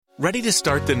Ready to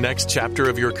start the next chapter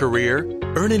of your career?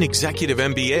 Earn an executive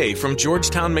MBA from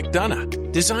Georgetown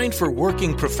McDonough, designed for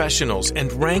working professionals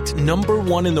and ranked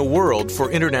 #1 in the world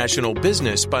for international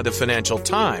business by the Financial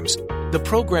Times. The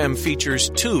program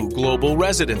features 2 global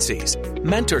residencies,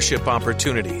 mentorship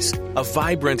opportunities, a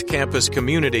vibrant campus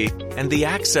community, and the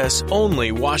access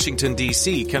only Washington,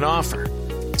 D.C. can offer.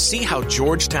 See how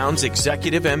Georgetown's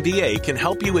Executive MBA can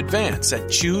help you advance at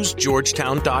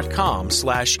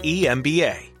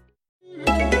choosegeorgetown.com/EMBA.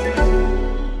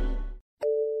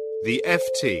 The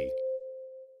FT.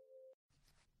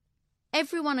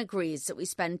 Everyone agrees that we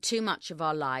spend too much of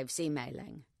our lives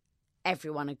emailing.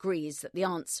 Everyone agrees that the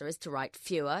answer is to write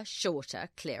fewer, shorter,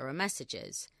 clearer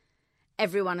messages.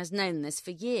 Everyone has known this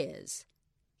for years.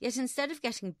 Yet instead of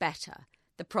getting better,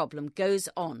 the problem goes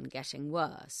on getting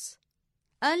worse.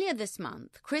 Earlier this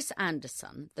month, Chris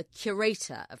Anderson, the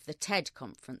curator of the TED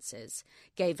conferences,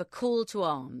 gave a call to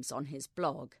arms on his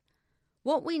blog.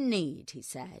 What we need, he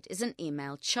said, is an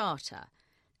email charter,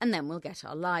 and then we'll get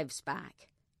our lives back.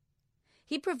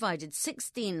 He provided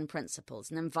 16 principles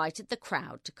and invited the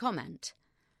crowd to comment.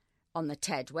 On the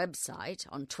TED website,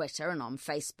 on Twitter and on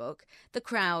Facebook, the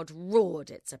crowd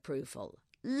roared its approval.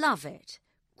 Love it.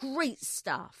 Great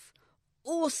stuff.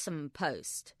 Awesome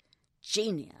post.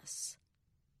 Genius.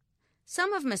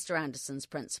 Some of Mr. Anderson's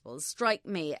principles strike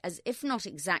me as if not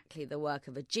exactly the work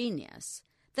of a genius,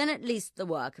 then at least the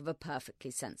work of a perfectly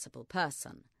sensible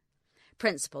person.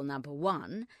 Principle number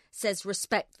 1 says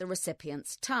respect the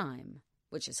recipient's time,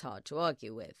 which is hard to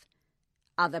argue with.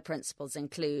 Other principles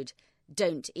include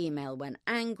don't email when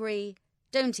angry,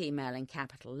 don't email in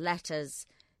capital letters,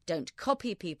 don't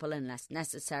copy people unless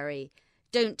necessary,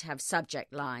 don't have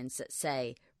subject lines that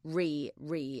say re,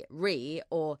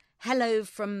 or hello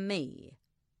from me.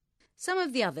 Some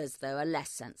of the others, though, are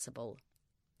less sensible.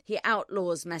 He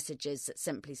outlaws messages that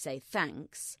simply say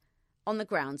thanks on the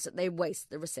grounds that they waste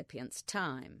the recipient's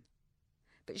time.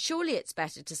 But surely it's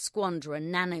better to squander a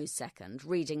nanosecond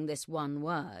reading this one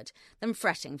word than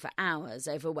fretting for hours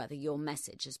over whether your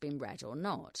message has been read or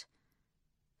not.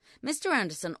 Mr.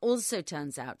 Anderson also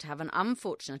turns out to have an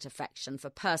unfortunate affection for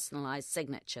personalised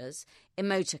signatures,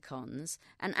 emoticons,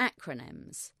 and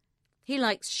acronyms. He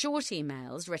likes short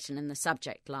emails written in the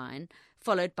subject line,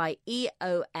 followed by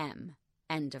EOM,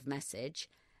 end of message,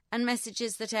 and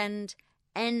messages that end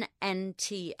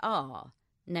NNTR,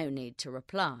 no need to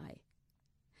reply.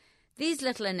 These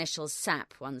little initials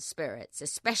sap one's spirits,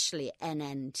 especially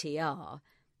NNTR.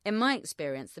 In my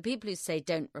experience, the people who say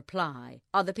don't reply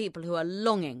are the people who are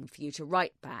longing for you to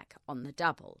write back on the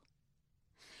double.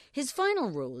 His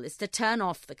final rule is to turn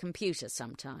off the computer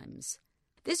sometimes.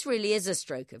 This really is a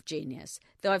stroke of genius,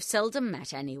 though I've seldom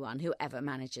met anyone who ever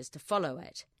manages to follow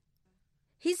it.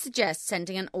 He suggests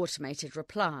sending an automated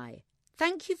reply.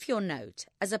 Thank you for your note.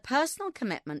 As a personal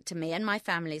commitment to me and my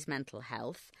family's mental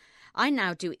health, I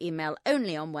now do email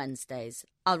only on Wednesdays.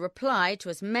 I'll reply to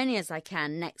as many as I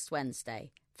can next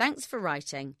Wednesday. Thanks for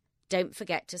writing. Don't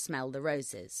forget to smell the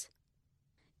roses.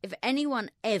 If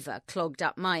anyone ever clogged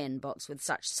up my inbox with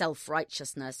such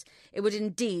self-righteousness, it would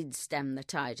indeed stem the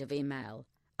tide of email.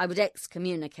 I would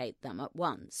excommunicate them at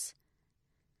once.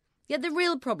 Yet the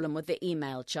real problem with the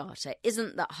email charter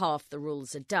isn't that half the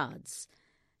rules are duds.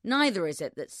 Neither is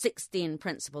it that 16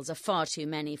 principles are far too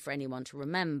many for anyone to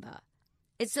remember.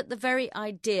 It's that the very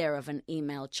idea of an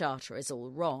email charter is all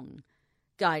wrong.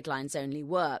 Guidelines only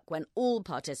work when all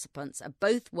participants are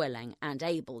both willing and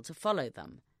able to follow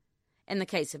them. In the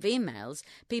case of emails,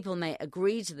 people may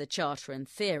agree to the charter in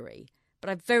theory, but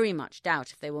I very much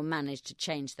doubt if they will manage to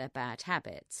change their bad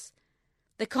habits.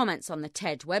 The comments on the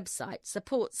TED website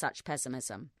support such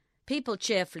pessimism. People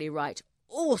cheerfully write,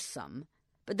 awesome,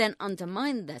 but then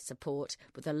undermine their support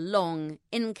with a long,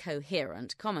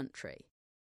 incoherent commentary.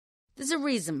 There's a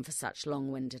reason for such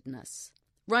long-windedness.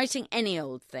 Writing any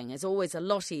old thing is always a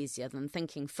lot easier than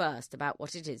thinking first about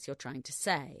what it is you're trying to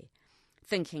say.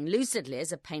 Thinking lucidly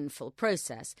is a painful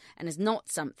process and is not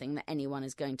something that anyone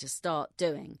is going to start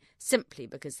doing simply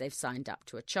because they've signed up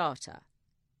to a charter.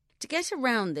 To get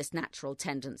around this natural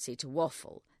tendency to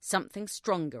waffle, something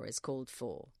stronger is called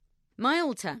for. My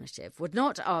alternative would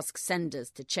not ask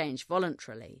senders to change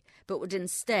voluntarily, but would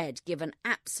instead give an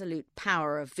absolute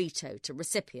power of veto to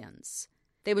recipients.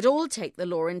 They would all take the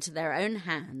law into their own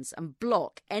hands and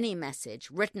block any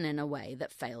message written in a way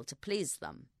that failed to please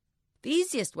them. The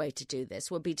easiest way to do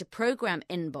this would be to program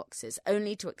inboxes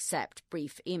only to accept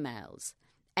brief emails.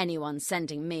 Anyone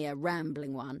sending me a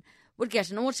rambling one would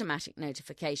get an automatic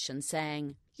notification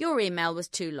saying, "Your email was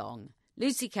too long.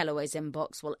 Lucy Kellaway's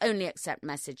inbox will only accept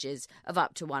messages of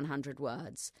up to 100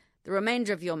 words. The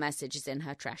remainder of your message is in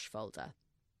her trash folder."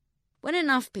 When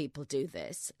enough people do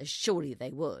this, as surely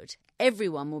they would,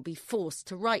 everyone will be forced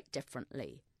to write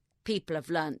differently. People have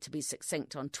learnt to be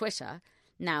succinct on Twitter.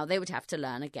 Now they would have to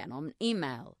learn again on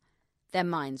email. Their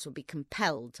minds would be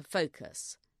compelled to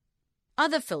focus.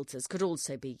 Other filters could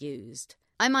also be used.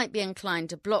 I might be inclined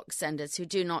to block senders who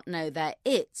do not know their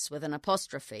 "it's" with an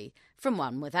apostrophe from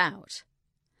one without.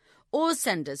 Or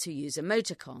senders who use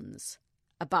emoticons.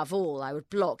 Above all, I would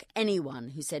block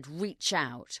anyone who said "reach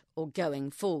out" or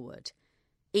 "going forward."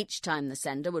 Each time the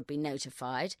sender would be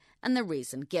notified and the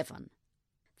reason given.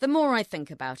 The more I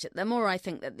think about it, the more I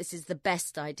think that this is the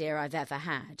best idea I've ever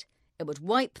had. It would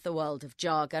wipe the world of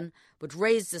jargon, would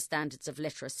raise the standards of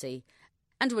literacy,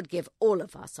 and would give all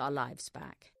of us our lives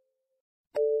back.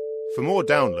 For more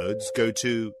downloads, go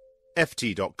to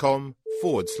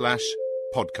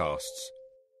ft.com/podcasts.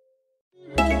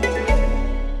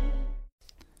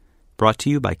 Brought to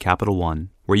you by Capital One,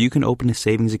 where you can open a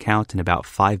savings account in about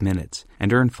 5 minutes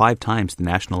and earn 5 times the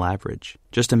national average.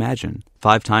 Just imagine,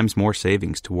 5 times more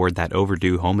savings toward that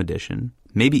overdue home edition,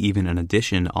 maybe even an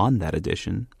addition on that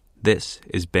addition. This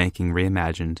is banking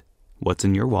reimagined. What's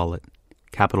in your wallet?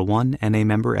 Capital One, N.A.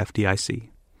 member FDIC.